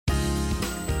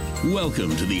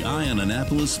Welcome to the Eye on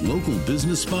Annapolis Local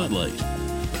Business Spotlight.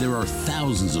 There are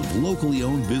thousands of locally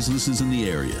owned businesses in the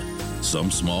area,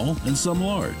 some small and some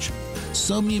large.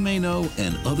 Some you may know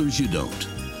and others you don't.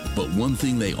 But one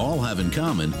thing they all have in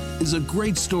common is a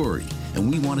great story,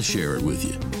 and we want to share it with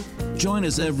you. Join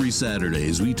us every Saturday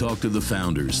as we talk to the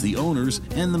founders, the owners,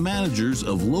 and the managers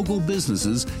of local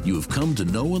businesses you have come to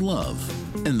know and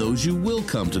love, and those you will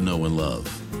come to know and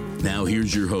love. Now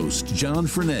here's your host, John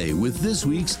Frenaye, with this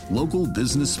week's Local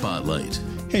Business Spotlight.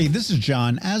 Hey, this is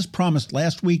John. As promised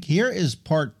last week, here is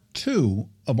part 2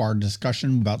 of our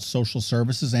discussion about social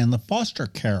services and the foster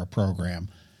care program.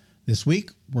 This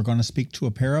week, we're going to speak to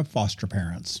a pair of foster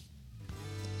parents.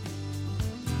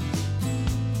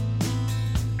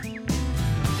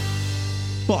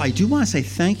 Well, I do want to say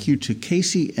thank you to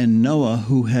Casey and Noah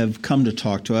who have come to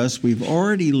talk to us. We've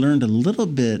already learned a little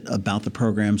bit about the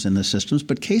programs and the systems,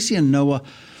 but Casey and Noah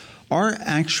are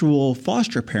actual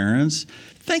foster parents.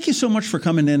 Thank you so much for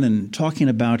coming in and talking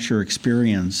about your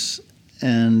experience.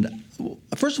 And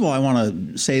first of all, I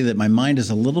want to say that my mind is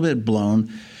a little bit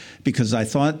blown because I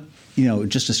thought,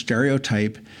 just a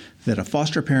stereotype that a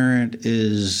foster parent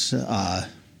is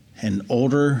an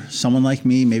older, someone like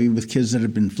me, maybe with kids that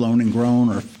have been flown and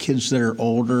grown or kids that are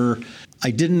older.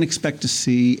 I didn't expect to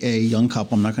see a young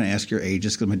couple. I'm not going to ask your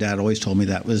ages because my dad always told me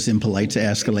that was impolite to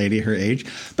ask a lady her age.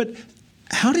 But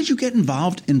how did you get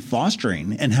involved in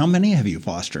fostering, and how many have you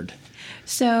fostered?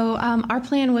 So our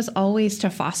plan was always to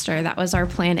foster. That was our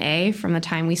plan A from the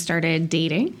time we started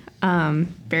dating.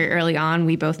 Very early on,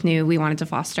 we both knew we wanted to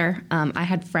foster. I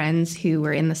had friends who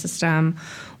were in the system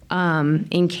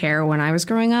in care when I was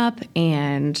growing up,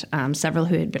 and several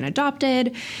who had been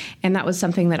adopted. And that was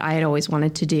something that I had always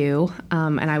wanted to do.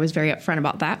 And I was very upfront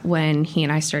about that when he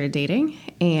and I started dating.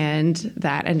 And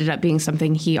that ended up being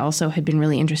something he also had been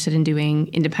really interested in doing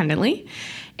independently.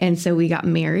 And so we got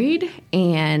married,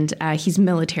 and he's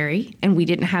military, and we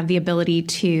didn't have the ability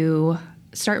to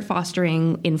start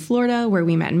fostering in Florida, where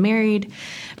we met and married,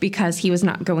 because he was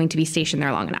not going to be stationed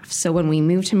there long enough. So when we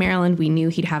moved to Maryland, we knew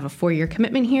he'd have a 4-year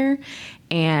commitment here.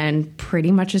 And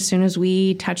pretty much as soon as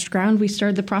we touched ground, we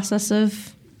started the process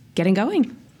of getting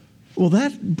going. Well,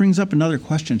 that brings up another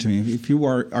question to me. If you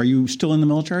are you still in the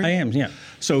military? I am, yeah.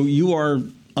 So you are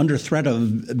under threat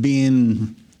of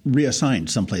being reassigned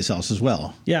someplace else as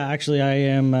well. Yeah, actually, I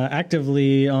am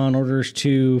actively on orders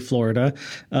to Florida,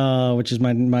 which is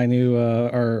my new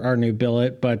our new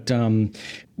billet. But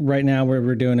right now, what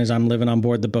we're doing is I'm living on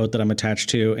board the boat that I'm attached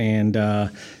to, and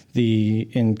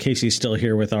Casey's still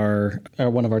here with our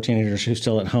one of our teenagers who's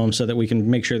still at home, so that we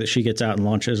can make sure that she gets out and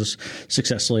launches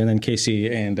successfully. And then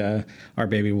Casey and our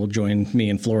baby will join me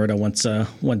in Florida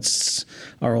once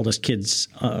our oldest kid's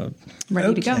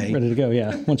ready to go.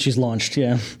 Yeah, once she's launched.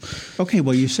 Yeah. Okay.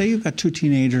 Well, you say you've got 2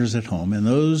 teenagers at home, and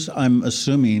those, I'm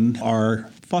assuming, are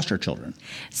foster children.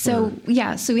 So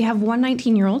we have one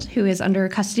 19-year-old who is under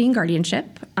custody and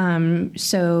guardianship.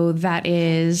 So that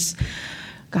is,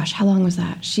 gosh, how long was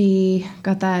that? She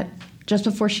got that just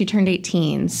before she turned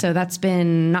 18. So that's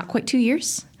been not quite 2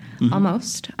 years,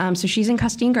 almost. So she's in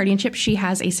custody and guardianship. She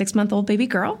has a 6-month-old baby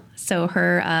girl. So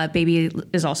her baby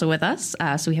is also with us.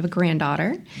 So we have a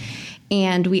granddaughter.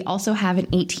 And we also have an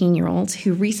 18-year-old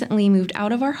who recently moved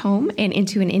out of our home and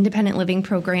into an independent living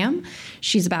program.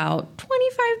 She's about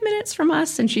 25 minutes from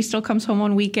us, and she still comes home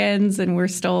on weekends, and we're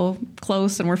still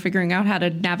close, and we're figuring out how to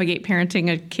navigate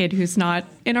parenting a kid who's not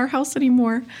in our house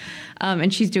anymore.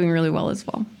 And she's doing really well as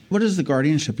well. What is the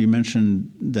guardianship? You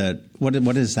mentioned that. What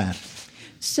is that?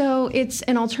 So it's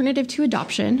an alternative to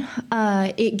adoption.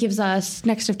 It gives us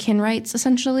next of kin rights,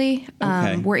 essentially.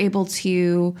 Okay. We're able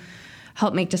to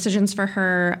help make decisions for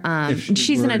her.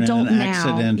 She's an adult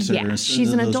now. Yeah,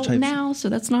 she's an adult now, so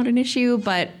that's not an issue.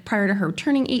 But prior to her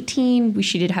turning 18,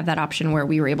 she did have that option where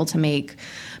we were able to make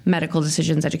medical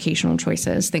decisions, educational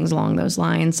choices, things along those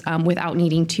lines, without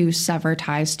needing to sever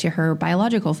ties to her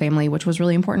biological family, which was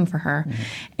really important for her. Mm-hmm.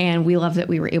 And we love that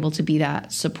we were able to be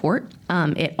that support.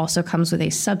 It also comes with a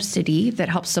subsidy that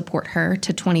helps support her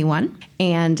to 21.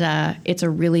 And it's a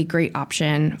really great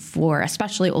option for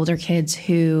especially older kids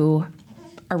who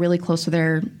are really close to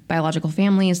their biological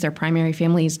families, their primary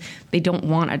families. They don't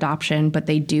want adoption, but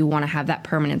they do want to have that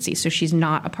permanency. So she's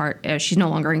not she's no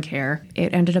longer in care.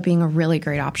 It ended up being a really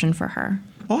great option for her.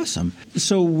 Awesome.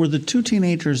 So were the 2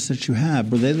 teenagers that you have,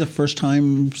 were they the first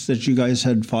times that you guys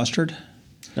had fostered?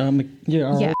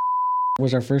 Yeah.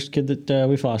 Was our first kid that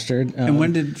we fostered. And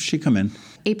when did she come in?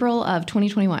 April of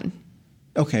 2021.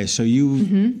 Okay, so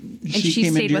she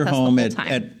came into your home at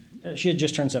she had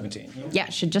just turned 17. Yeah,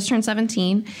 she had just turned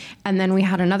 17. And then we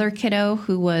had another kiddo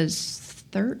who was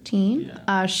 13.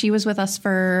 She was with us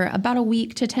for about a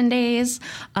week to 10 days.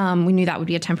 We knew that would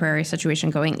be a temporary situation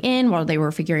going in while they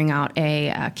were figuring out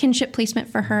a kinship placement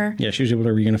for her. Yeah, she was able to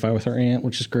reunify with her aunt,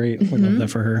 which is great. We love that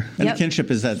for her. And the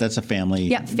kinship is that's a family.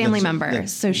 Yep, family member. Yeah.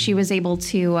 So she was able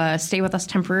to stay with us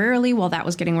temporarily while that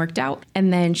was getting worked out.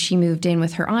 And then she moved in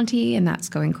with her auntie, and that's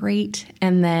going great.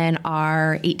 And then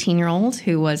our 18-year-old,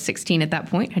 who was 16 at that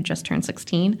point, had just turned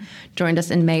 16, joined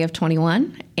us in May of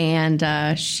 21.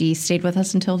 And she stayed with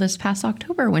us until this past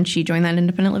October when she joined that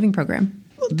independent living program.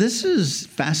 Well, this is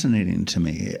fascinating to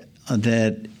me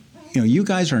that you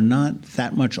guys are not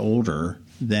that much older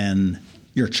than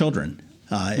your children,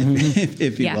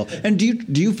 if you will. And do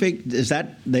you think is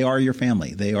that they are your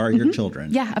family? They are your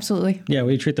children? Yeah, absolutely. Yeah,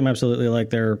 we treat them absolutely like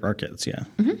they're our kids. Yeah.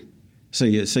 Mm-hmm. So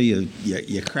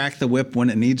you crack the whip when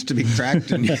it needs to be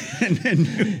cracked, and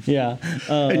yeah,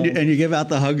 and you give out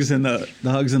the hugs and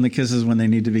the kisses when they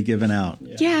need to be given out.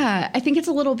 Yeah, I think it's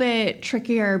a little bit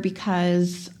trickier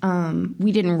because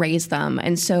we didn't raise them,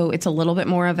 and so it's a little bit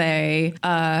more of a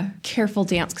careful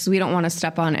dance because we don't want to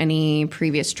step on any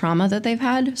previous trauma that they've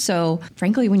had. So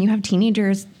frankly, when you have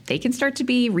teenagers, they can start to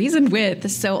be reasoned with.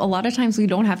 So a lot of times we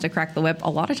don't have to crack the whip. A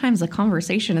lot of times the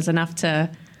conversation is enough to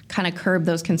kind of curb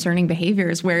those concerning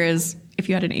behaviors, whereas if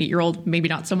you had an 8-year-old, maybe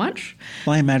not so much.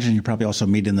 Well, I imagine you probably also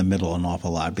meet in the middle an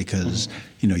awful lot because,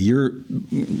 your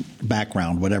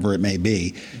background, whatever it may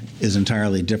be, is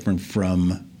entirely different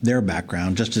from their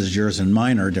background, just as yours and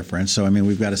mine are different. So,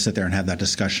 we've got to sit there and have that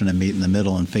discussion and meet in the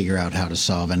middle and figure out how to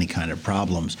solve any kind of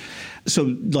problems.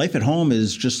 So life at home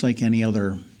is just like any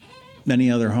other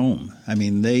home.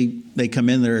 They come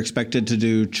in, they're expected to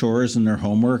do chores and their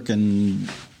homework and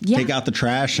take out the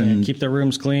trash and keep their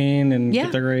rooms clean and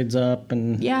get their grades up.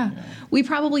 And we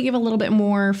probably give a little bit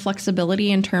more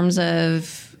flexibility in terms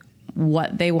of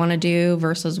what they want to do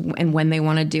versus and when they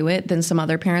want to do it than some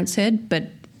other parents did. But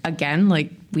again,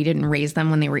 we didn't raise them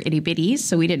when they were itty bitties,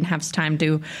 so we didn't have time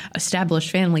to establish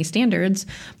family standards.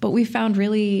 But we found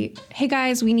really, hey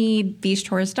guys, we need these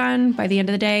chores done by the end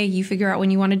of the day. You figure out when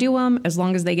you want to do them, as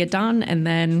long as they get done, and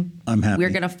then we're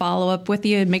going to follow up with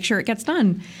you and make sure it gets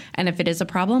done. And if it is a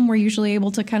problem, we're usually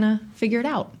able to kind of figure it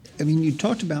out. You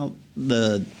talked about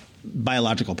the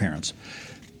biological parents.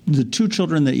 The 2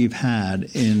 children that you've had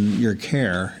in your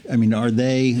care, are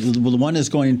they, the one is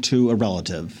going to a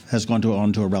relative, has gone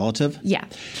on to a relative? Yeah.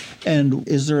 And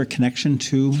is there a connection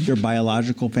to your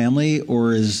biological family,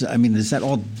 or does that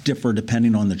all differ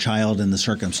depending on the child and the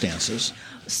circumstances?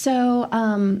 So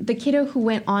the kiddo who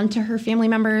went on to her family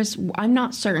members, I'm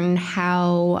not certain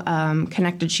how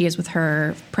connected she is with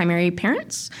her primary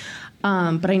parents.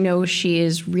 But I know she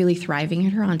is really thriving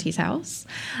at her auntie's house.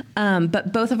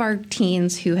 But both of our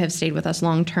teens who have stayed with us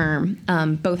long term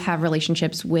both have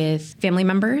relationships with family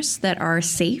members that are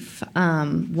safe.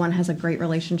 One has a great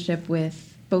relationship with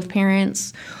both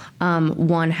parents.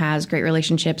 One has great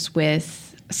relationships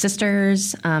with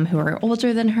sisters who are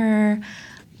older than her.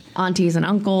 Aunties and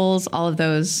uncles, all of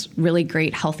those really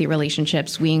great, healthy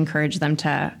relationships. We encourage them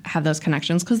to have those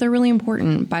connections because they're really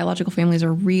important. Biological families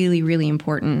are really, really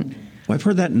important. Well, I've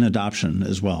heard that in adoption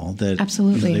as well. That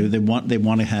absolutely, they want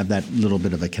to have that little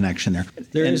bit of a connection there.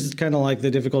 There is kind of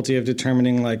the difficulty of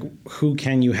determining who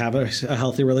can you have a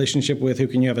healthy relationship with, who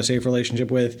can you have a safe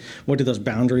relationship with, what do those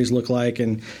boundaries look like,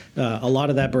 and a lot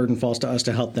of that burden falls to us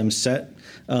to help them set.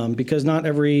 Because not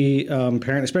every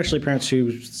parent, especially parents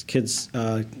whose kids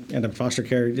end up foster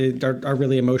care, are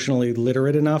really emotionally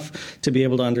literate enough to be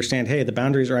able to understand, hey, the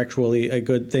boundaries are actually a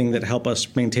good thing that help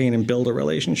us maintain and build a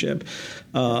relationship.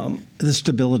 The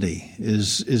stability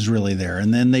is really there.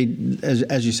 And then they,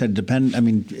 as you said,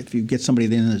 if you get somebody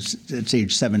that's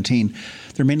age 17,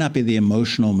 there may not be the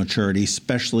emotional maturity,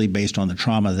 especially based on the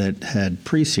trauma that had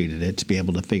preceded it, to be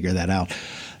able to figure that out.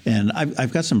 And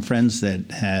I've got some friends that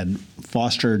had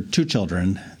fostered 2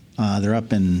 children. They're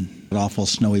up in an awful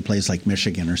snowy place like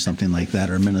Michigan or something like that,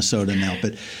 or Minnesota now.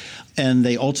 And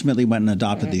they ultimately went and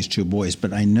adopted these 2 boys.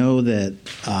 But I know that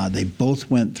they both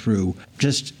went through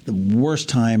just the worst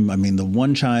time. The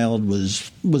one child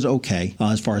was okay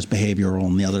as far as behavioral,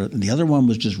 and the other one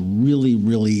was just really,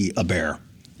 really a bear.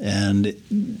 And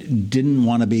didn't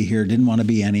want to be here, didn't want to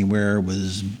be anywhere,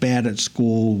 was bad at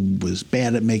school, was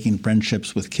bad at making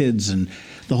friendships with kids, and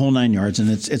the whole 9 yards.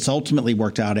 And it's ultimately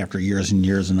worked out after years and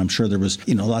years. And I'm sure there was,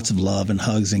 lots of love and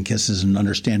hugs and kisses and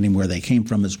understanding where they came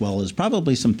from, as well as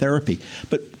probably some therapy.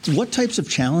 But what types of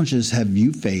challenges have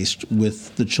you faced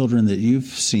with the children that you've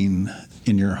seen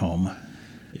in your home?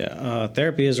 Yeah,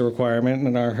 therapy is a requirement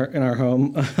in our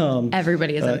home.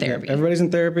 Everybody is in therapy. Yeah, everybody's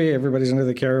in therapy. Everybody's under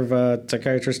the care of a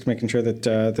psychiatrist, making sure that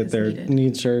their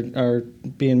needs are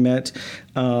being met.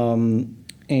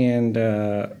 And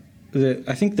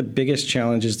I think the biggest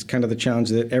challenge is kind of the challenge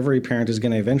that every parent is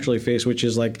going to eventually face, which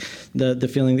is like the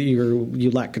feeling that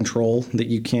you lack control, that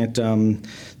you can't,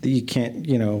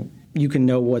 you can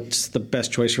know what's the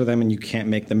best choice for them, and you can't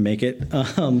make them make it.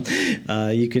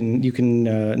 You can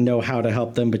know how to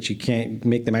help them, but you can't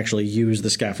make them actually use the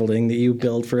scaffolding that you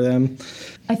build for them.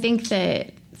 I think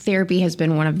that therapy has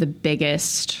been one of the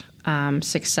biggest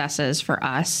successes for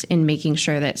us in making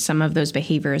sure that some of those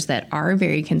behaviors that are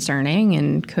very concerning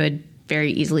and could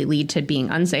very easily lead to being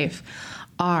unsafe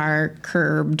are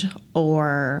curbed,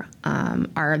 or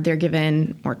they're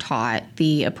given or taught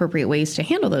the appropriate ways to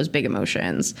handle those big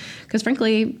emotions. Because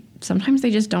frankly, sometimes they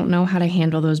just don't know how to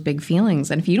handle those big feelings.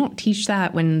 And if you don't teach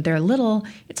that when they're little,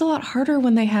 it's a lot harder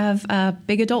when they have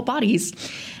big adult bodies.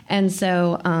 And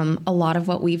so a lot of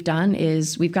what we've done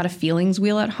is we've got a feelings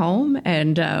wheel at home,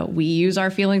 and we use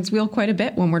our feelings wheel quite a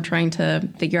bit when we're trying to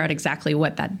figure out exactly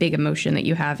what that big emotion that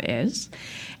you have is.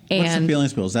 What's the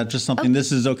feelings wheel? Is that just something,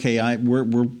 this is okay, we're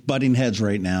butting heads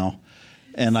right now,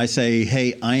 and I say,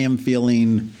 hey, I am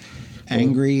feeling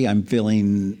angry, I'm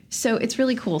feeling... So it's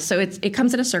really cool. So it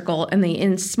comes in a circle, and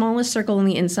the smallest circle on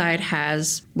the inside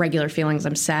has regular feelings.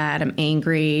 I'm sad, I'm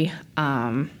angry,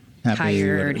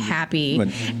 tired, happy.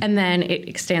 And then it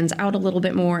extends out a little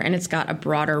bit more, and it's got a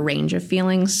broader range of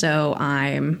feelings. So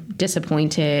I'm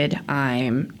disappointed,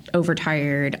 I'm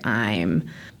overtired, I'm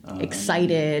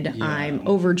excited, I'm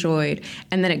overjoyed,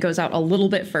 and then it goes out a little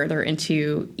bit further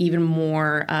into even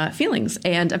more feelings.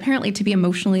 And apparently, to be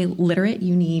emotionally literate,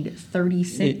 you need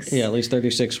 36. At least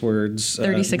 36 words.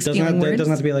 36 feeling words. It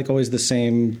doesn't have to be like always the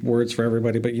same words for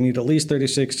everybody, but you need at least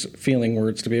 36 feeling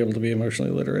words to be able to be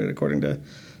emotionally literate, according to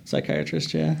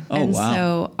psychiatrists. Yeah. Oh, wow.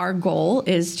 So our goal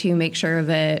is to make sure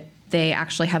that they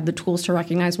actually have the tools to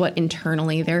recognize what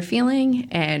internally they're feeling,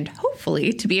 and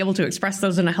hopefully to be able to express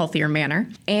those in a healthier manner.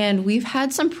 And we've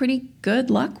had some pretty good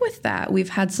luck with that. We've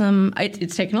had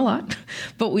it's taken a lot,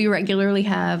 but we regularly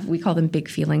we call them big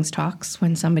feelings talks.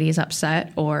 When somebody is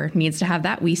upset or needs to have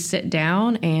that, we sit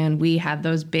down and we have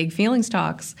those big feelings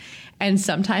talks. And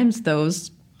sometimes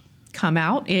those come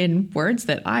out in words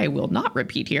that I will not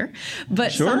repeat here.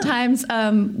 But sometimes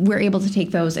we're able to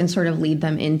take those and sort of lead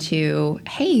them into,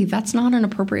 hey, that's not an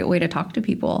appropriate way to talk to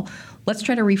people. Let's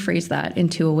try to rephrase that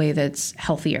into a way that's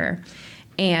healthier.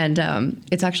 And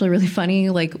it's actually really funny.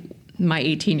 Like, my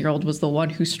 18-year-old was the one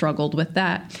who struggled with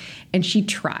that. And she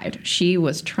tried. She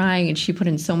was trying, and she put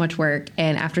in so much work.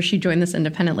 And after she joined this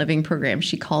independent living program,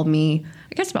 she called me,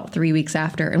 I guess about 3 weeks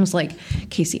after, and was like,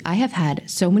 Casey, I have had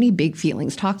so many big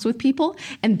feelings talks with people,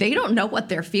 and they don't know what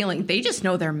they're feeling. They just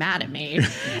know they're mad at me.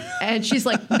 And she's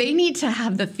like, they need to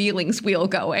have the feelings wheel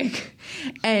going.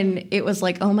 And it was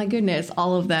like, oh my goodness,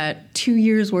 all of that 2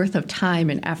 years worth of time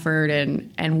and effort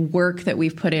and work that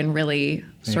we've put in really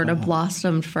sort of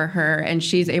blossomed for her. And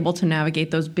she's able to navigate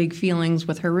those big feelings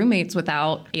with her roommates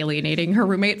without alienating her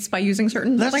roommates by using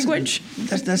certain language.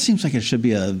 That seems like it should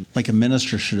be a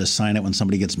minister should assign it when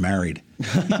somebody gets married.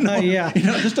 Yeah.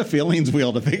 Just a feelings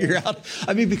wheel to figure out.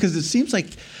 I mean, because it seems like,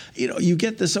 you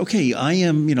get this, okay, I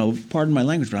am, pardon my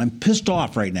language, but I'm pissed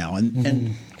off right now.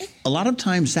 And a lot of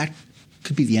times that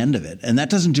could be the end of it. And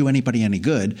that doesn't do anybody any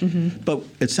good. Mm-hmm. But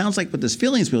it sounds like with this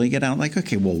feelings wheel, you get out like,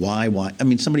 okay, well, why? I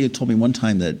mean, somebody had told me one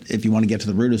time that if you want to get to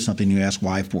the root of something, you ask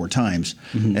why 4 times.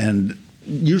 Mm-hmm. And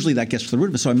usually that gets to the root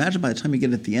of it. So I imagine by the time you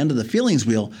get at the end of the feelings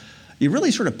wheel, you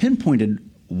really sort of pinpointed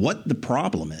what the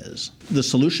problem is. The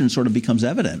solution sort of becomes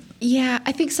evident. Yeah,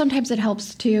 I think sometimes it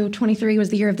helps too. 23 was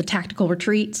the year of the tactical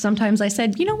retreat. Sometimes I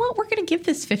said, you know what, we're going to give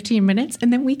this 15 minutes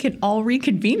and then we can all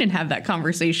reconvene and have that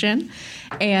conversation.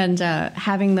 And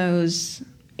having those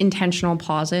intentional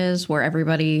pauses where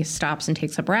everybody stops and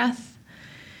takes a breath,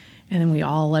 and then we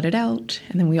all let it out,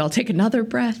 and then we all take another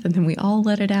breath, and then we all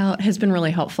let it out, has been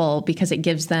really helpful because it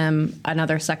gives them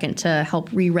another second to help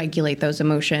re-regulate those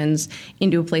emotions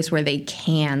into a place where they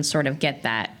can sort of get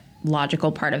that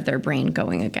logical part of their brain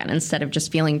going again instead of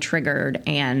just feeling triggered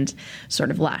and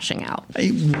sort of lashing out.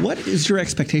 What is your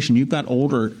expectation? You've got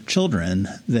older children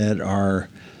that are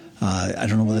I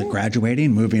don't know whether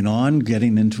graduating, moving on,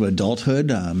 getting into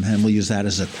adulthood, and we'll use that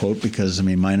as a quote because, I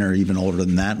mean, mine are even older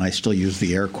than that, and I still use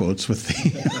the air quotes with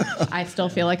the... I still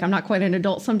feel like I'm not quite an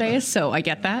adult some days, so I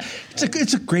get that.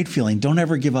 It's a great feeling. Don't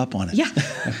ever give up on it. Yeah.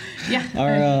 Yeah.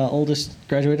 Our oldest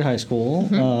graduated high school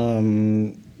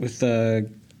with a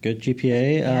good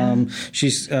GPA. Yeah.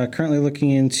 She's currently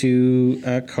looking into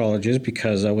colleges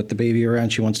because with the baby around,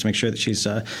 she wants to make sure that she's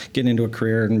getting into a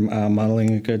career and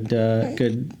modeling a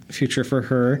good future for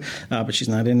her. But she's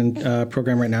not in a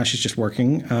program right now. She's just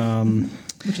working.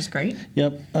 Which is great.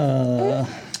 Yep.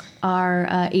 Our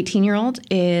 18-year-old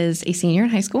is a senior in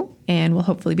high school and will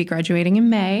hopefully be graduating in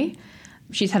May.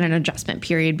 She's had an adjustment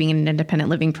period being in an independent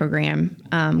living program,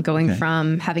 going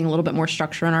from having a little bit more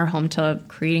structure in our home to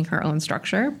creating her own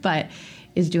structure, but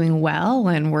is doing well,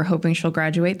 and we're hoping she'll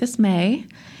graduate this May.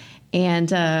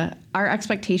 And our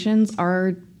expectations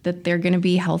are that they're going to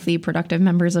be healthy, productive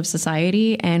members of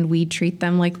society, and we treat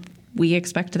them like we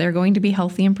expect they're going to be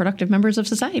healthy and productive members of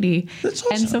society. That's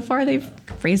awesome. And so far, they've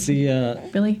raised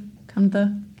really come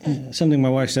to the... Something my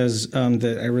wife says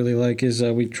that I really like is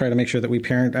we try to make sure that we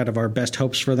parent out of our best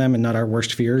hopes for them and not our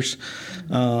worst fears,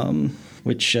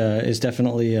 which is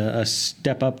definitely a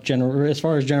step up as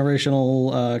far as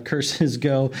generational curses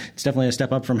go. It's definitely a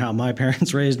step up from how my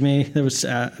parents raised me. It was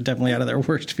definitely out of their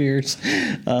worst fears.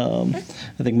 I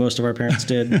think most of our parents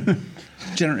did.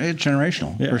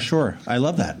 Generational, for sure. I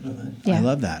love that. Yeah. I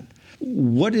love that.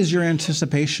 What is your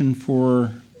anticipation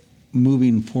for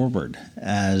moving forward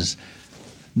as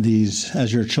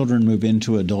your children move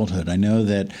into adulthood? I know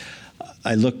that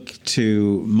I look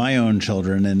to my own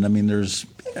children, and I mean,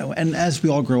 and as we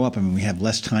all grow up, I mean, we have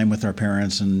less time with our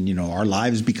parents, and our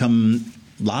lives become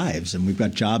lives, and we've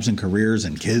got jobs and careers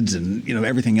and kids and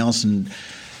everything else. And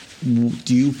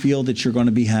do you feel that you're going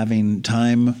to be having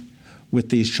time with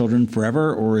these children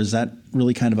forever, or is that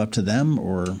really kind of up to them?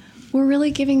 Or we're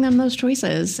really giving them those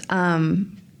choices.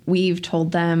 We've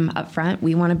told them up front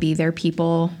we want to be their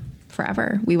people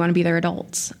forever. We want to be their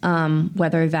adults,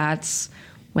 whether that's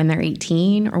when they're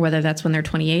 18 or whether that's when they're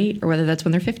 28 or whether that's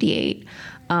when they're 58.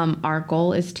 Our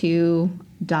goal is to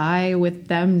die with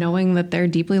them knowing that they're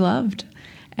deeply loved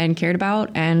and cared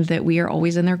about and that we are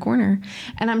always in their corner.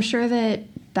 And I'm sure that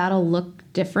that'll look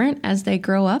different as they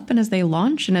grow up and as they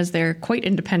launch and as they're quite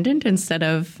independent instead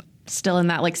of still in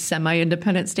that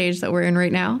semi-independent stage that we're in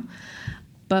right now.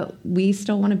 But we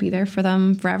still want to be there for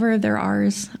them forever. They're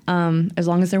ours, as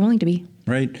long as they're willing to be.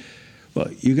 Right. Well,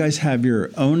 you guys have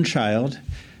your own child,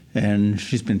 and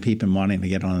she's been peeping, wanting to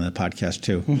get on the podcast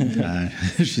too.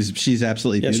 She's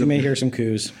absolutely beautiful. Yes, you may hear some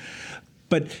coos.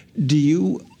 But do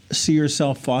you see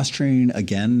yourself fostering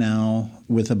again now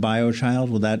with a bio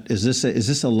child? Is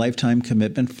this a lifetime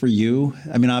commitment for you?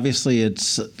 I mean, obviously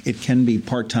it can be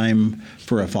part-time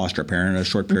for a foster parent, a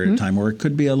short period of time, or it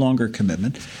could be a longer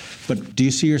commitment. But do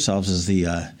you see yourselves as the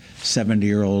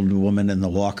 70-year-old woman in the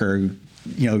walker,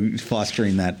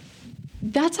 fostering that?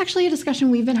 That's actually a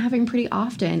discussion we've been having pretty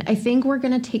often. I think we're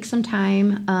going to take some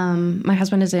time. My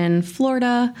husband is in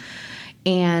Florida,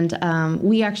 and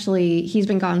he's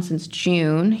been gone since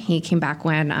June. He came back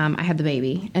when I had the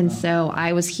baby. And so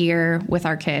I was here with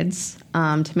our kids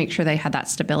to make sure they had that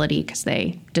stability because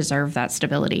they deserve that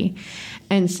stability.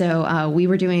 And so we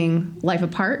were doing life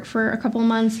apart for a couple of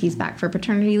months. He's back for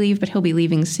paternity leave, but he'll be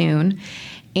leaving soon.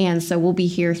 And so we'll be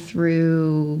here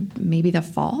through maybe the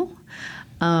fall.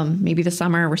 Maybe the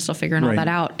summer. We're still figuring all that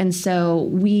out. And so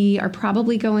we are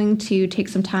probably going to take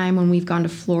some time when we've gone to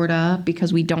Florida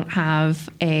because we don't have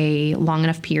a long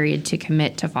enough period to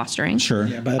commit to fostering. Sure.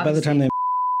 Yeah, by the time they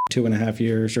 2.5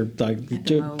 years or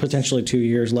potentially 2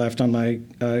 years left on my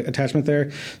attachment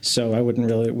there. So I wouldn't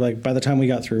really, by the time we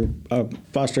got through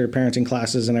foster parenting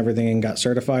classes and everything and got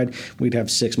certified, we'd have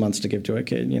 6 months to give to a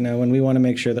kid, and we want to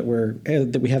make sure that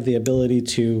we have the ability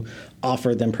to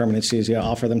offer them permanency,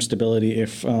 offer them stability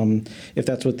if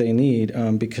that's what they need,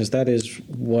 because that is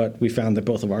what we found that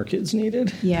both of our kids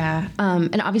needed. Yeah.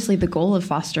 And obviously the goal of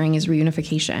fostering is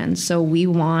reunification. So we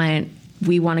want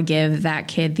to give that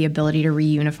kid the ability to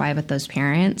reunify with those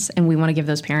parents, and we want to give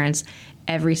those parents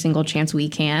every single chance we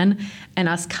can. And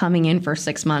us coming in for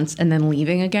 6 months and then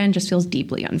leaving again just feels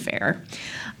deeply unfair.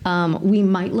 We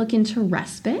might look into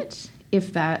respite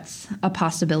if that's a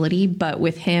possibility, but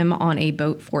with him on a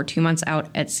boat for 2 months out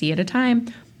at sea at a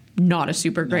time, not a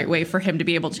super great way for him to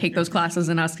be able to take those classes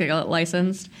and us get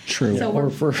licensed. True. So or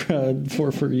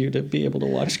for you to be able to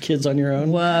watch kids on your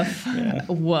own. Woof. Yeah.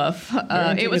 Woof.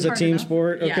 It was a team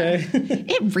sport, okay? Yeah.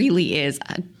 It really is.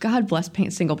 God bless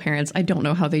single parents. I don't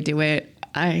know how they do it.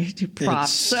 I do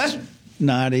props. It's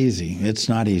not easy. It's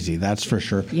not easy, that's for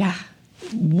sure. Yeah.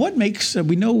 What makes,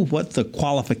 we know what the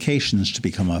qualifications to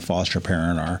become a foster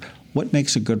parent are. What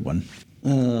makes a good one?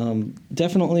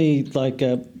 Definitely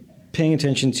paying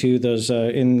attention to those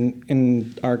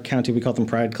in our county, we call them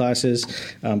pride classes,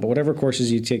 but whatever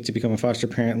courses you take to become a foster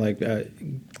parent,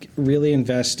 really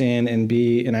invest in and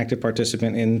be an active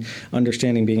participant in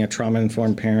understanding being a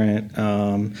trauma-informed parent,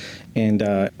 and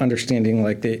understanding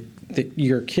that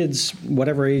your kids,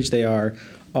 whatever age they are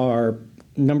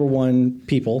number one,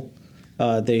 people.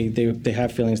 They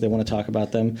have feelings. They want to talk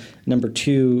about them. Number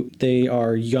two, they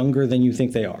are younger than you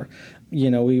think they are.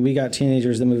 we got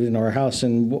teenagers that moved into our house,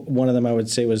 and one of them I would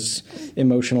say was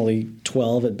emotionally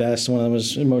 12 at best. One of them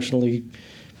was emotionally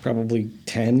probably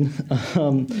 10.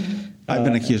 I've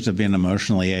been accused of being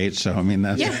emotionally 8, so I mean,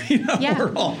 that's, Yeah.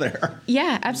 we're all there.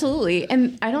 Yeah, absolutely.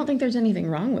 And I don't think there's anything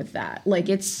wrong with that. Like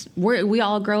we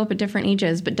all grow up at different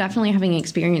ages, but definitely having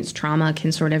experienced trauma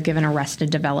can sort of give an arrested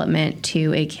development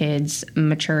to a kid's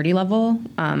maturity level,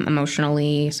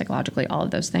 emotionally, psychologically, all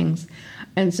of those things.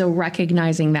 And so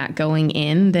recognizing that going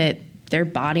in, that their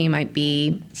body might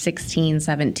be 16,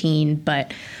 17,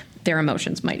 but their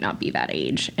emotions might not be that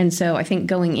age. And so I think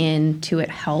going into it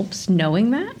helps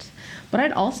knowing that. But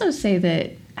I'd also say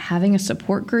that having a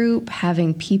support group,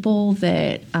 having people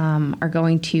that are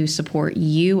going to support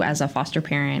you as a foster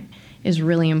parent is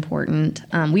really important.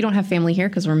 We don't have family here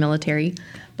because we're military,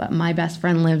 but my best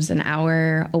friend lives an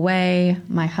hour away.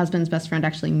 My husband's best friend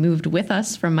actually moved with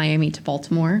us from Miami to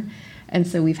Baltimore. And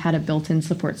so we've had a built-in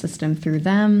support system through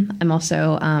them. I'm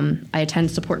also, I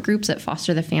attend support groups at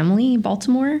Foster the Family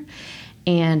Baltimore,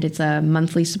 and it's a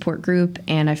monthly support group.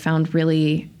 And I found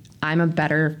really I'm a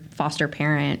better foster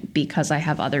parent because I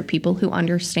have other people who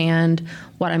understand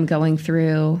what I'm going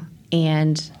through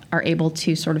and are able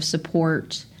to sort of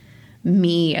support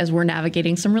me as we're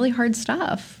navigating some really hard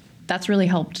stuff. That's really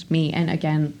helped me. And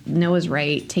again, Noah's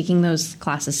right, taking those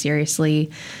classes seriously,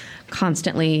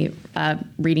 constantly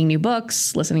reading new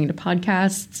books, listening to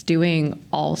podcasts, doing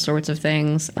all sorts of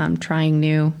things, trying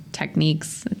new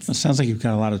techniques. It sounds like you've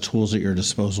got a lot of tools at your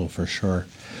disposal for sure.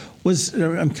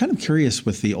 I'm kind of curious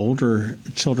with the older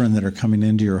children that are coming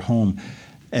into your home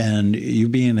and you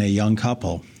being a young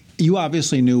couple, you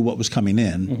obviously knew what was coming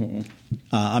in. Mm-hmm.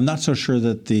 I'm not so sure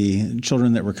that the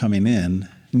children that were coming in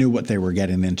knew what they were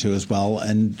getting into as well.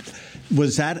 And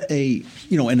was that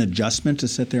an adjustment to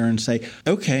sit there and say,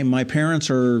 okay, my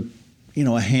parents are,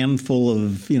 a handful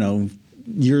of,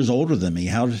 years older than me?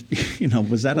 How did,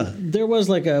 was that There was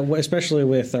especially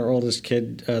with our oldest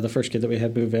kid, the first kid that we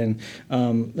had move in,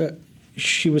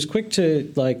 she was quick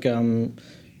to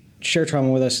share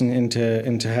trauma with us and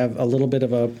to have a little bit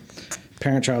of a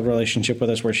parent-child relationship with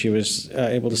us where she was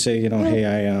able to say, hey,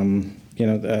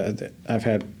 I've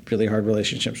had really hard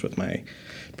relationships with my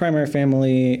primary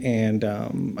family, and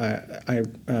I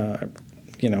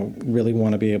really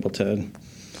want to be able to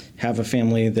have a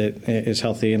family that is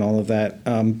healthy and all of that.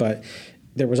 But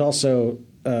there was also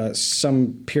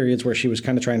some periods where she was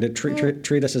kind of trying to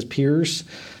treat us as peers,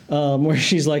 where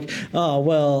she's like, oh,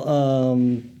 well,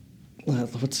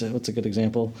 what's a good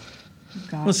example?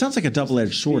 Well, it sounds like a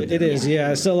double-edged sword. It is,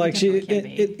 yeah. So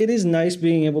it is nice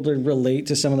being able to relate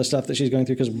to some of the stuff that she's going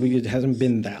through because it hasn't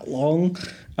been that long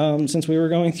since we were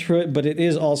going through it. But it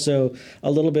is also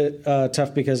a little bit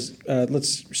tough because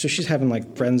so she's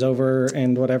having friends over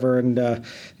and whatever, and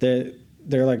they're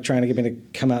trying to get me to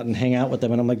come out and hang out with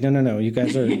them, and I'm like, no, you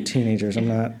guys are teenagers. I'm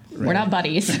not. We're not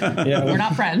buddies. Yeah, we're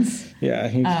not friends.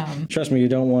 Yeah, trust me, you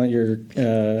don't want your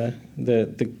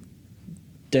the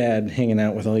dad hanging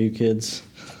out with all you kids.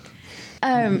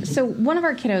 So one of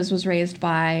our kiddos was raised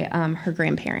by her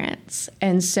grandparents.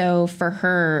 And so for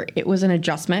her, it was an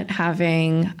adjustment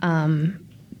having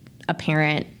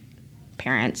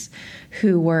parents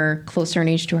who were closer in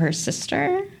age to her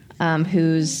sister,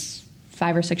 who's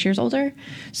 5 or 6 years older.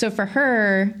 So for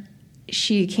her,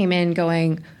 she came in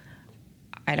going,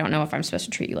 I don't know if I'm supposed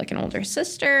to treat you like an older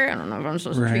sister. I don't know if I'm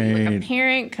supposed to treat you like a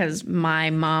parent because my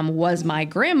mom was my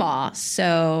grandma.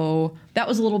 So that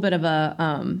was a little bit of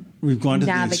a we've gone to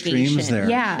the extremes there.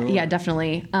 Yeah, sure. Yeah,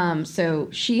 definitely. So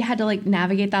she had to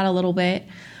navigate that a little bit,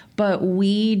 but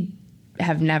we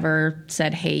have never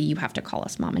said, hey, you have to call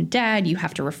us mom and dad. You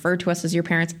have to refer to us as your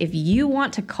parents. If you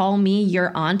want to call me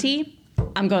your auntie,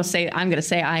 I'm going to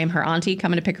say I am her auntie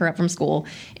coming to pick her up from school.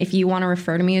 If you want to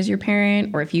refer to me as your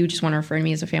parent, or if you just want to refer to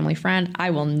me as a family friend,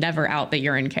 I will never out that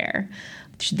you're in care.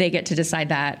 They get to decide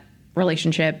that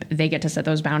relationship. They get to set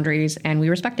those boundaries, and we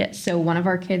respect it. So one of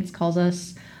our kids calls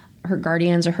us her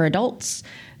guardians or her adults.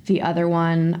 The other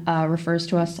one refers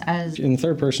to us as... In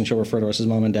third person, she'll refer to us as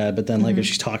mom and dad, but then if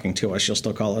she's talking to us, she'll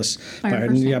still call us by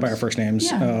our first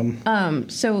names. Yeah.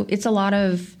 So it's a lot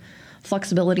of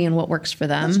flexibility in what works for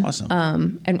them. That's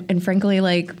awesome. And frankly,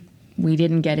 we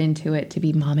didn't get into it to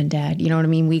be mom and dad. You know what I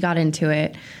mean? We got into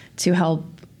it to help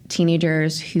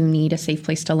teenagers who need a safe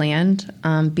place to land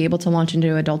be able to launch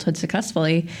into adulthood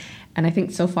successfully. And I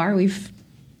think so far we've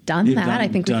done that. I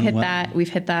think we've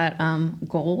hit that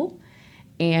goal.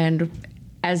 And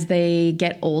as they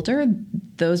get older,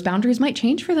 those boundaries might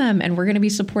change for them, and we're going to be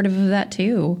supportive of that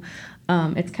too.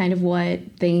 It's kind of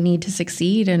what they need to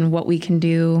succeed and what we can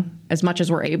do as much as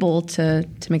we're able to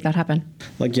make that happen.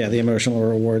 The emotional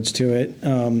rewards to it.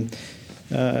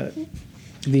 I'm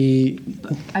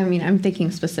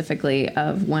thinking specifically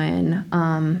of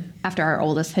when, after our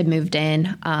oldest had moved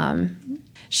in,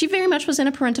 she very much was in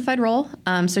a parentified role.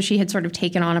 So she had sort of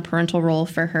taken on a parental role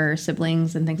for her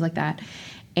siblings and things like that.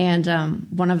 And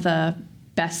one of the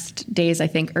best days, I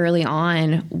think, early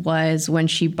on was when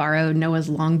she borrowed Noah's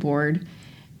longboard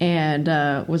and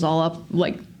was all up,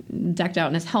 like, decked out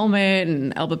in his helmet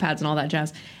and elbow pads and all that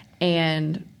jazz,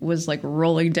 and was like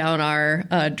rolling down our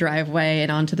driveway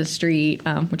and onto the street,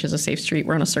 which is a safe street.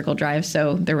 We're on a circle drive,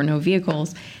 so there were no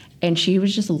vehicles. And she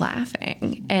was just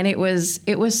laughing. And it was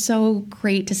so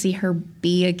great to see her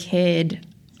be a kid.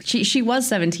 She was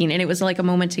 17, and it was like a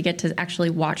moment to get to actually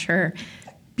watch her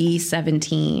be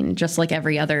 17, just like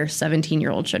every other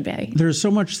 17-year-old should be. There's so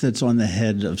much that's on the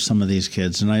head of some of these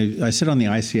kids. And I sit on the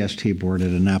ICST board at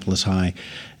Annapolis High,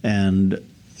 and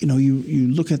you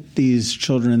look at these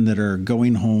children that are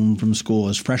going home from school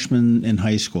as freshmen in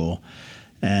high school,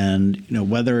 and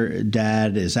whether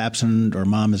dad is absent or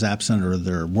mom is absent or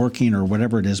they're working or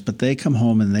whatever it is, but they come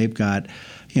home and they've got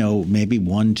maybe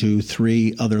 1, 2,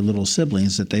 3 other little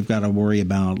siblings that they've got to worry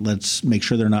about. Let's make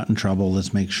sure they're not in trouble.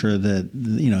 Let's make sure that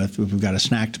if we've got a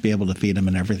snack to be able to feed them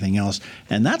and everything else.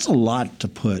 And that's a lot to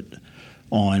put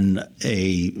on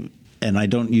and I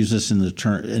don't use this in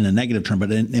a negative term,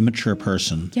 but an immature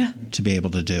person to be able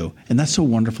to do. And that's so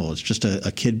wonderful. It's just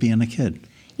a kid being a kid.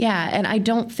 Yeah, and I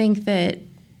don't think that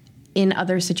in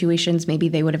other situations maybe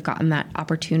they would have gotten that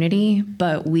opportunity,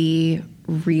 but we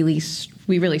really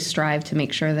strive to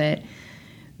make sure that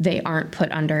they aren't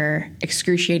put under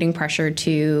excruciating pressure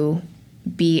to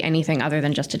be anything other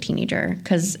than just a teenager,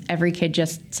 because every kid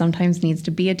just sometimes needs to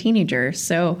be a teenager.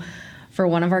 So for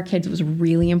one of our kids, it was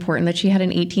really important that she had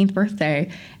an 18th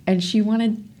birthday, and she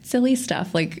wanted silly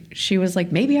stuff. Like, she was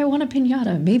like, maybe I want a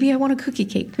piñata, maybe I want a cookie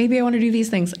cake, maybe I want to do these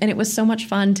things. And it was so much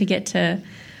fun to get to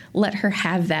let her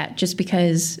have that, just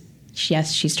because,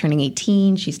 yes, she's turning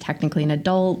 18, she's technically an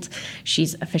adult,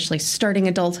 she's officially starting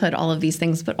adulthood, all of these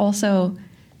things, but also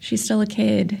she's still a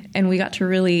kid. And we got to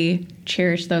really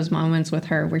cherish those moments with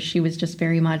her where she was just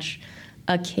very much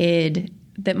a kid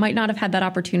that might not have had that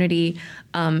opportunity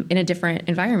in a different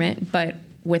environment, but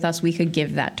with us, we could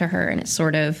give that to her, and it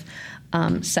sort of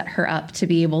set her up to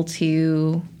be able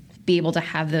to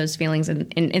have those feelings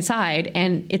inside.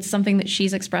 And it's something that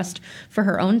she's expressed for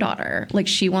her own daughter. Like,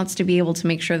 she wants to be able to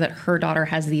make sure that her daughter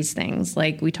has these things.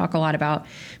 Like, we talk a lot about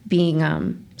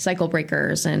being cycle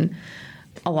breakers, and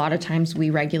a lot of times we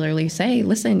regularly say,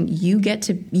 listen, you get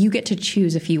to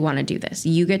choose if you want to do this.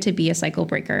 You get to be a cycle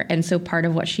breaker. And so part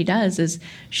of what she does is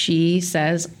she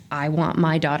says, I want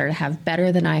my daughter to have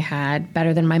better than I had,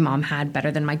 better than my mom had, better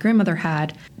than my grandmother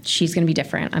had. She's going to be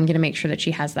different. I'm going to make sure that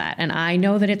she has that. And I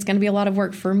know that it's going to be a lot of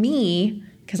work for me,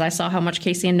 because I saw how much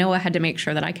Casey and Noah had to make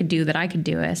sure that I could do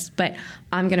this, but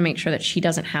I'm going to make sure that she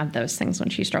doesn't have those things when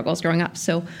she struggles growing up.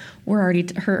 So we're already,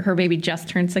 her baby just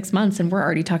turned 6 months, and we're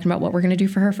already talking about what we're going to do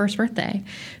for her first birthday.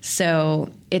 So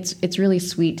it's really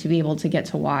sweet to be able to get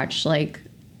to watch, like,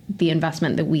 the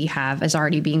investment that we have is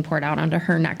already being poured out onto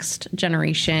her next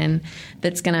generation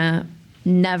that's going to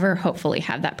never hopefully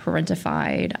have that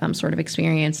parentified sort of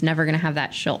experience, never going to have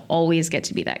that. She'll always get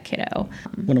to be that kiddo.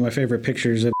 One of my favorite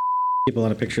pictures of keep a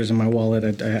lot of pictures in my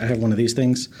wallet. I have one of these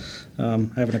things. I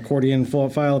have an accordion full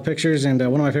file of pictures, and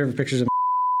one of my favorite pictures of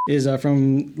is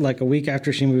from like a week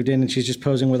after she moved in, and she's just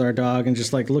posing with our dog and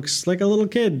just like looks like a little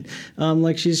kid.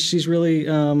 Like she's really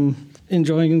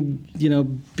enjoying,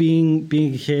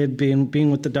 being a kid, being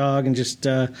with the dog, and just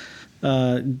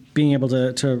being able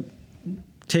to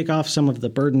take off some of the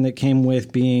burden that came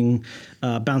with being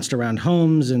bounced around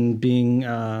homes and being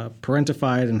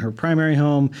parentified in her primary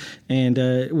home, and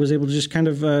was able to just kind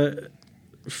of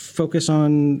focus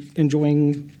on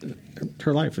enjoying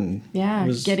her life. And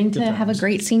getting to have a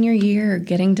great senior year,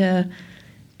 getting to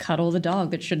cuddle the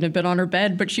dog that shouldn't have been on her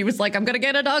bed, but she was like, I'm going to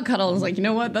get a dog cuddle. I was like, you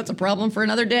know what? That's a problem for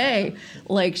another day.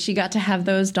 Like, she got to have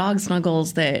those dog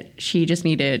snuggles that she just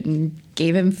needed, and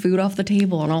gave him food off the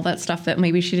table and all that stuff that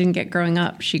maybe she didn't get growing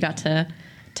up. She got to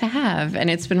have,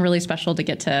 and it's been really special to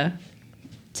get to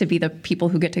be the people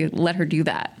who get to let her do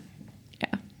that.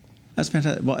 Yeah. That's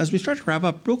fantastic. Well, as we start to wrap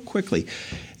up real quickly,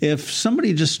 if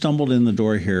somebody just stumbled in the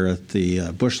door here at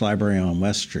the Bush Library on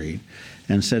West Street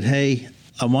and said, hey,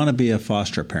 I want to be a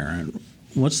foster parent,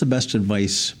 what's the best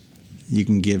advice you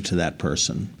can give to that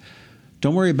person?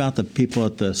 Don't worry about the people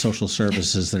at the social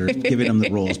services that are giving them the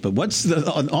rules, but what's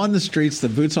on the streets, the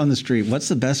boots on the street, what's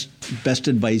the best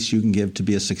advice you can give to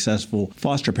be a successful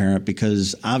foster parent?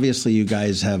 Because obviously you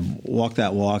guys have walked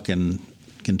that walk and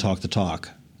can talk the talk.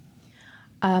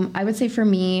 I would say for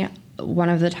me, one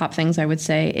of the top things I would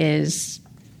say is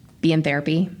be in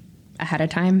therapy. ahead of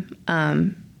time.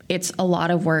 It's a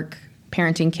lot of work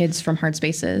parenting kids from hard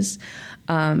spaces.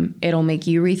 It'll make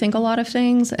you rethink a lot of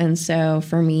things. And so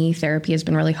for me, therapy has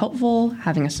been really helpful.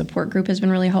 Having a support group has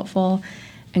been really helpful.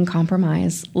 And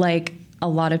compromise. Like a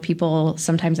lot of people,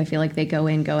 sometimes I feel like they go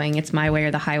in going, it's my way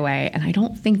or the highway. And I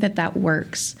don't think that that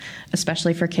works,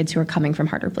 especially for kids who are coming from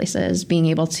harder places. Being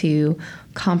able to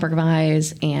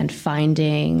compromise and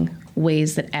finding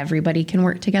ways that everybody can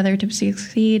work together to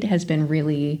succeed has been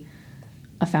really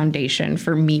a foundation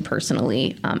for me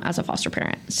personally as a foster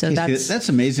parent. So that's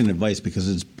amazing advice, because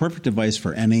it's perfect advice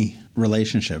for any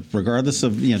relationship, regardless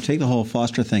of, take the whole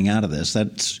foster thing out of this.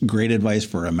 That's great advice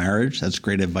for a marriage. That's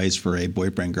great advice for a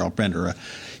boyfriend, girlfriend, or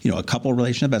a couple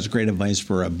relationship. That's great advice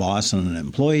for a boss and an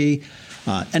employee,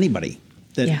 anybody.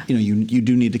 That, you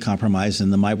do need to compromise,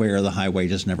 and the my way or the highway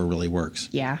just never really works.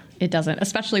 Yeah, it doesn't,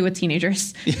 especially with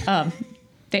teenagers.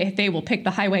 They will pick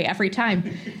the highway every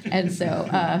time. And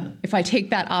so if I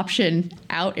take that option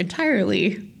out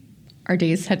entirely, our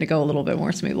days tend to go a little bit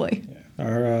more smoothly.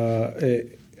 Our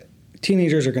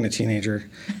teenagers are going to teenager.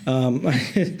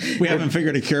 We haven't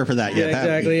figured a cure for that yet.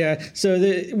 Exactly, yeah. So,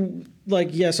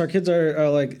 yes, our kids are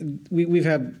like, we've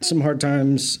had some hard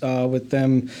times with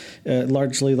them,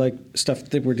 largely like stuff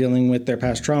that we're dealing with their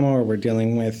past trauma, or we're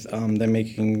dealing with them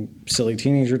making silly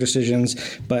teenager decisions.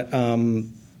 But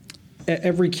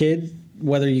every kid,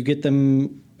 whether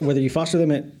you foster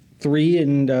them at 3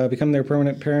 and become their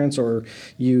permanent parents, or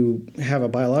you have a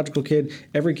biological kid,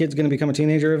 every kid's going to become a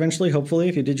teenager eventually, hopefully,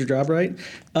 if you did your job right.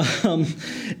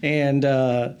 And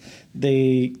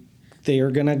they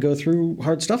are going to go through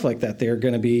hard stuff like that. They are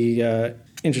going to be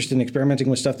interested in experimenting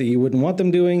with stuff that you wouldn't want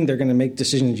them doing. They're going to make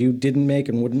decisions you didn't make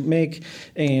and wouldn't make.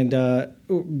 And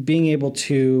being able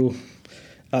to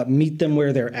meet them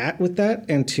where they're at with that,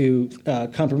 and to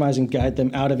compromise and guide them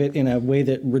out of it in a way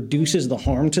that reduces the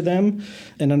harm to them,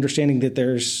 and understanding that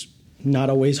there's not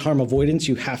always harm avoidance.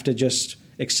 You have to just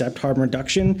accept harm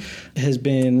reduction, has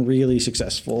been really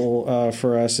successful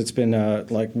for us. It's been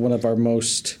like one of our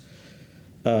most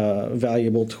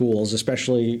valuable tools,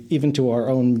 especially even to our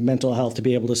own mental health, to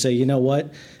be able to say, you know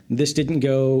what, this didn't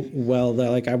go well.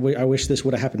 I wish this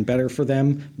would have happened better for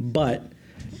them, but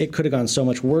it could have gone so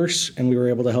much worse, and we were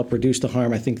able to help reduce the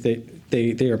harm. I think that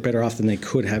they are better off than they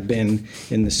could have been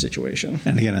in this situation.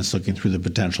 And again, it's looking through the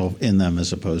potential in them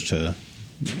as opposed to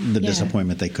the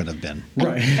disappointment they could have been.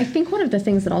 Right. I think one of the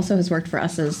things that also has worked for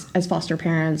us as foster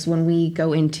parents, when we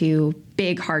go into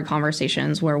big, hard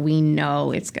conversations where we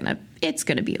know it's gonna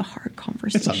be a hard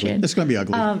conversation. It's gonna be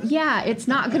ugly. It's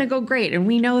not gonna go great, and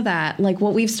we know that. Like,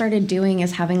 what we've started doing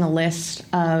is having a list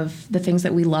of the things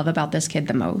that we love about this kid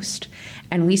the most,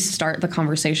 and we start the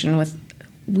conversation with,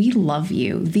 "We love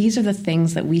you. These are the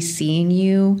things that we see in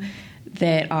you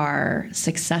that are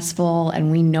successful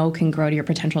and we know can grow to your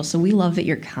potential. So we love that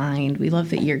you're kind. We love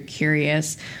that you're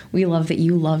curious. We love that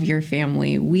you love your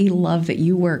family. We love that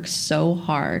you work so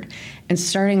hard." And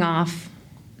starting off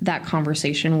that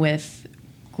conversation with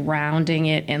grounding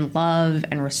it in love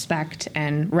and respect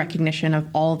and recognition of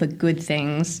all the good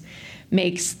things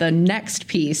makes the next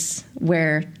piece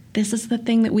where this is the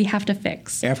thing that we have to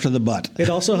fix. After the but. It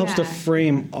also helps to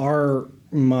frame our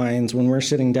minds when we're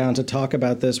sitting down to talk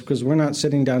about this, because we're not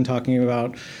sitting down talking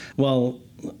about, well,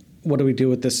 what do we do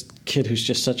with this kid who's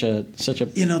just such a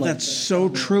that's so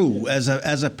true. As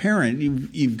a parent,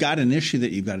 you've got an issue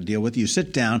that you've got to deal with. You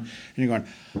sit down and you're going,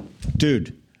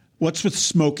 dude, what's with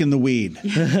smoking the weed?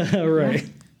 Right.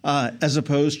 As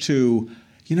opposed to,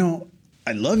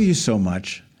 I love you so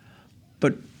much,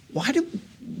 but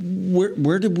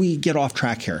where did we get off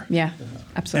track here? Yeah,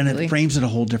 absolutely. And it frames it a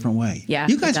whole different way. Yeah,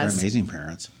 you guys are amazing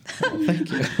parents.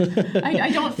 Thank you.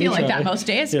 I don't feel like that most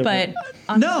days, but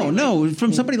no.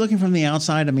 From somebody looking from the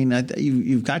outside, I mean,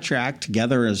 you've got your act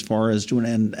together as far as doing,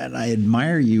 and I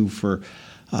admire you for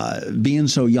being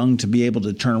so young to be able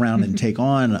to turn around and take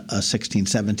on a 16,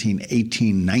 17,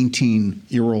 18,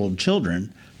 19-year-old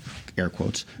children, air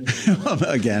quotes,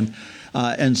 again.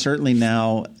 And certainly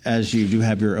now, as you do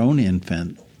have your own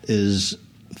infant, is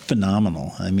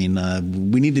phenomenal. I mean,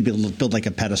 we need to build like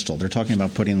a pedestal. They're talking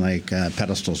about putting like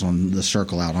pedestals on the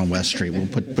circle out on West Street. We'll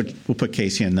put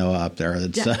Casey and Noah up there.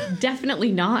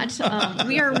 Definitely not.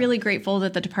 We are really grateful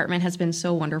that the department has been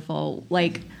so wonderful.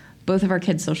 Like, both of our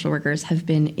kids' social workers have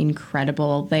been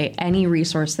incredible. Any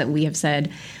resource that we have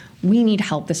said, we need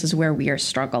help, this is where we are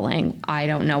struggling, I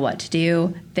don't know what to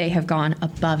do, they have gone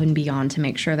above and beyond to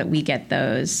make sure that we get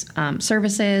those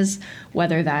services,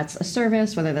 whether that's a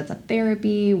service, whether that's a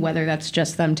therapy, whether that's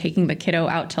just them taking the kiddo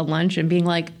out to lunch and being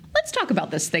like, let's talk about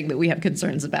this thing that we have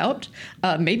concerns about.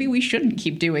 Maybe we shouldn't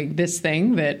keep doing this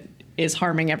thing that is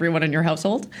harming everyone in your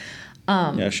household.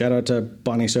 Shout out to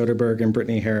Bonnie Soderberg and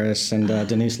Brittany Harris and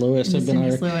Denise Lewis have been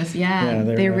Denise Lewis,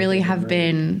 they really have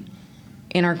been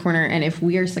in our corner. And if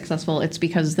we are successful, it's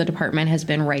because the department has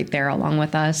been right there along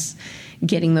with us,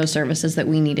 getting those services that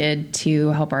we needed to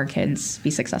help our kids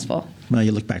be successful. Well,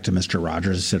 you look back to Mr.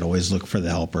 Rogers, said always look for the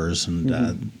helpers,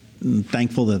 and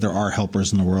thankful that there are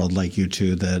helpers in the world like you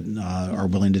two that are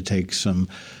willing to take some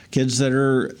kids that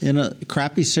are in a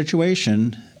crappy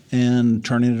situation and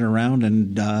turning it around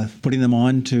and putting them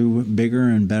on to bigger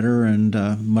and better and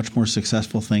much more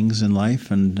successful things in life.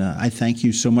 And I thank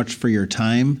you so much for your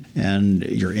time and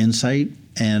your insight.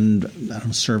 And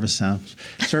service sounds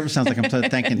like I'm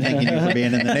thanking you for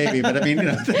being in the Navy, but I mean,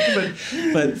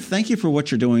 but thank you for what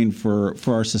you're doing for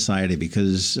our society,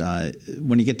 because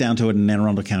when you get down to it in Anne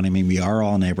Arundel County, I mean, we are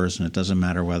all neighbors, and it doesn't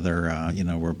matter whether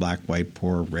we're black, white,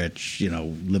 poor, rich,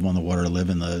 live on the water, live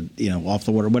in the off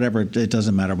the water, whatever. It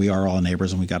doesn't matter. We are all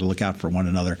neighbors, and we got to look out for one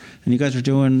another. And you guys are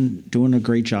doing a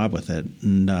great job with it.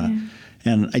 And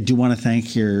And I do want to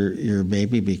thank your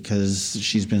baby, because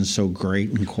she's been so great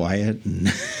and quiet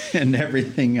and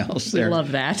everything else there.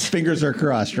 Love that. Fingers are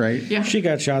crossed, right? Yeah. She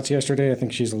got shots yesterday. I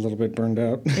think she's a little bit burned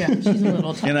out. Yeah, she's a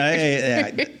little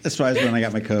tired. That's why when I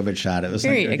got my COVID shot, it was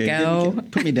there you go.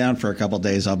 Put me down for a couple of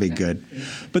days. I'll be good.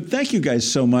 But thank you guys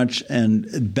so much,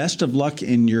 and best of luck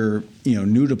in your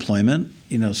new deployment.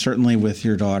 Certainly with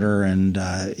your daughter and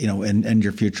and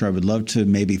your future. I would love to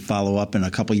maybe follow up in a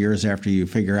couple of years after you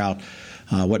figure out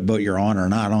what boat you're on or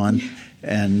not on,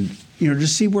 and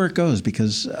just see where it goes,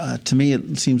 because to me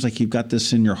it seems like you've got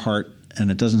this in your heart, and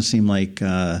it doesn't seem like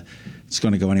it's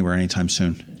going to go anywhere anytime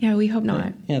soon. Yeah, we hope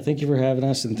not. Yeah, thank you for having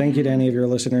us, and thank you to any of your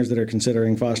listeners that are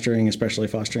considering fostering, especially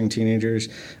fostering teenagers.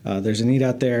 There's a need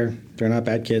out there. They're not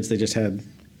bad kids. They just had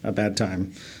a bad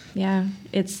time. Yeah,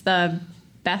 it's the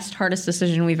best, hardest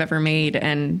decision we've ever made,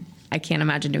 and I can't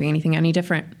imagine doing anything any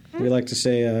different. We like to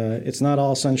say it's not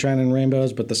all sunshine and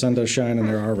rainbows, but the sun does shine and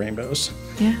there are rainbows.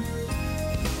 Yeah.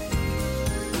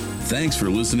 Thanks for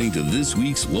listening to this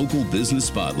week's Local Business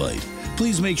Spotlight.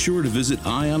 Please make sure to visit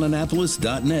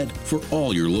eyeonannapolis.net for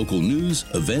all your local news,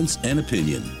 events, and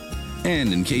opinion.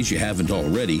 And in case you haven't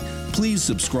already, please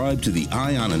subscribe to the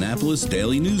Eye on Annapolis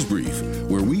Daily News Brief,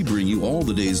 where we bring you all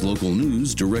the day's local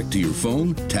news direct to your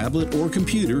phone, tablet, or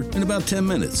computer in about 10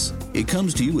 minutes. It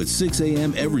comes to you at 6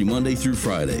 a.m. every Monday through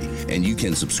Friday, and you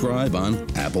can subscribe on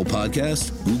Apple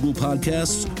Podcasts, Google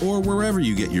Podcasts, or wherever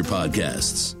you get your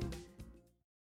podcasts.